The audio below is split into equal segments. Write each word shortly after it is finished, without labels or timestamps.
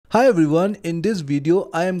Hi everyone, in this video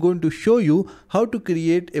I am going to show you how to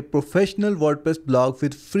create a professional WordPress blog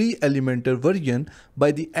with free Elementor version.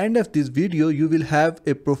 By the end of this video you will have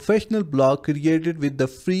a professional blog created with the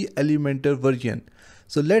free Elementor version.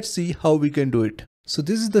 So let's see how we can do it. So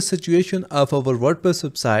this is the situation of our WordPress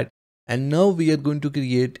website, and now we are going to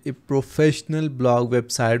create a professional blog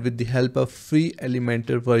website with the help of free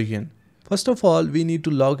Elementor version. First of all, we need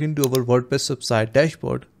to log into our WordPress website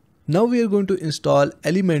dashboard. Now we are going to install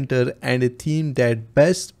Elementor and a theme that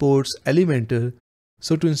best supports Elementor.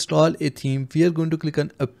 So to install a theme, we are going to click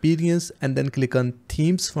on Appearance and then click on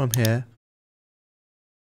Themes from here.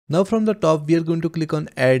 Now from the top, we are going to click on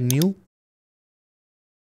Add New.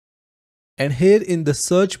 And here in the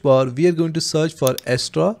search bar, we are going to search for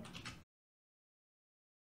Astra.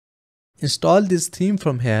 Install this theme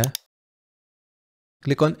from here.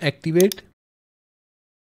 Click on Activate.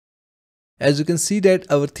 As you can see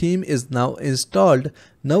that our theme is now installed.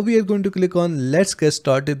 Now we are going to click on Let's get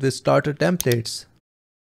started with starter templates.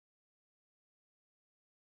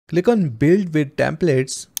 Click on Build with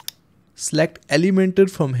templates. Select Elementor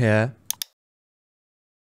from here.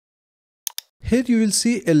 Here you will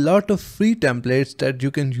see a lot of free templates that you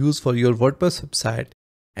can use for your WordPress website.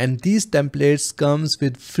 And these templates comes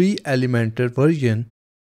with free Elementor version.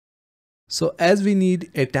 So as we need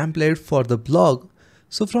a template for the blog,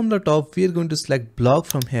 so from the top, we are going to select blog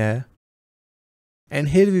from here. And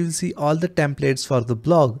here we will see all the templates for the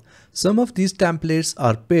blog. Some of these templates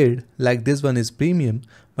are paid, like this one is premium,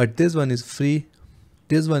 but this one is free.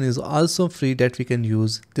 This one is also free that we can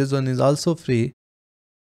use. This one is also free.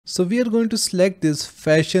 So we are going to select this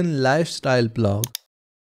fashion lifestyle blog.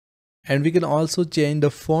 And we can also change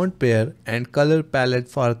the font pair and color palette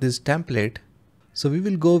for this template. So we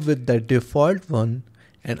will go with the default one.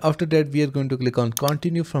 And after that, we are going to click on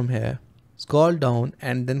continue from here, scroll down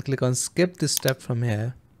and then click on skip this step from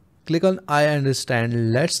here. Click on I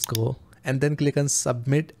understand, let's go, and then click on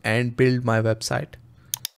submit and build my website.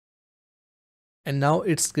 And now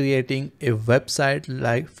it's creating a website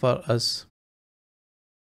like for us.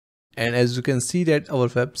 And as you can see that our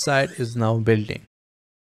website is now building.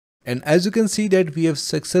 And as you can see that we have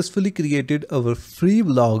successfully created our free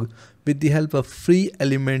blog with the help of free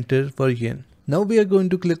Elementor version. Now we are going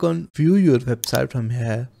to click on view your website from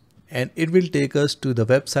here, and it will take us to the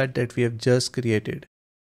website that we have just created.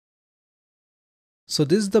 So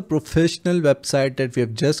this is the professional website that we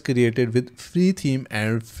have just created with free theme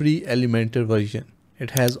and free Elementor version.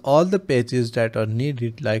 It has all the pages that are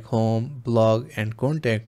needed like home, blog and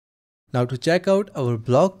contact. Now to check out our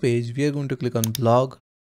blog page, we are going to click on blog,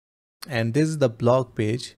 and this is the blog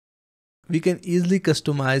page. We can easily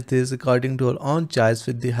customize this according to our own choice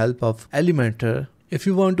with the help of Elementor. If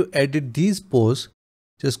you want to edit these posts,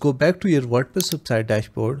 just go back to your WordPress website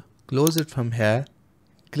dashboard, close it from here,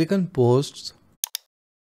 click on posts,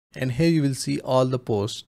 and here you will see all the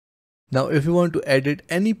posts. Now if you want to edit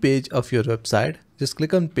any page of your website, just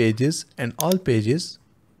click on pages and all pages.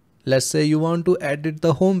 Let's say you want to edit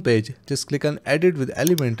the home page, just click on edit with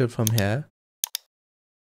Elementor from here.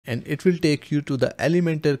 And it will take you to the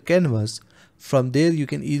Elementor canvas. From there you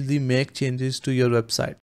can easily make changes to your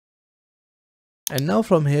website. And now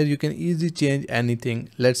from here you can easily change anything.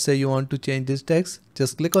 Let's say you want to change this text,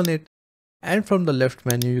 just click on it, and from the left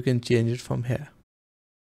menu you can change it from here.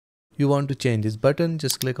 You want to change this button,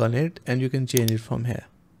 just click on it and you can change it from here.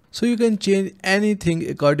 So you can change anything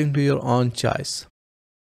according to your own choice.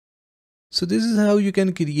 So this is how you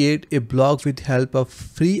can create a blog with help of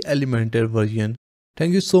free Elementor version.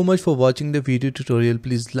 Thank you so much for watching the video tutorial.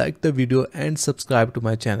 Please like the video and subscribe to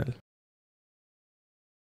my channel.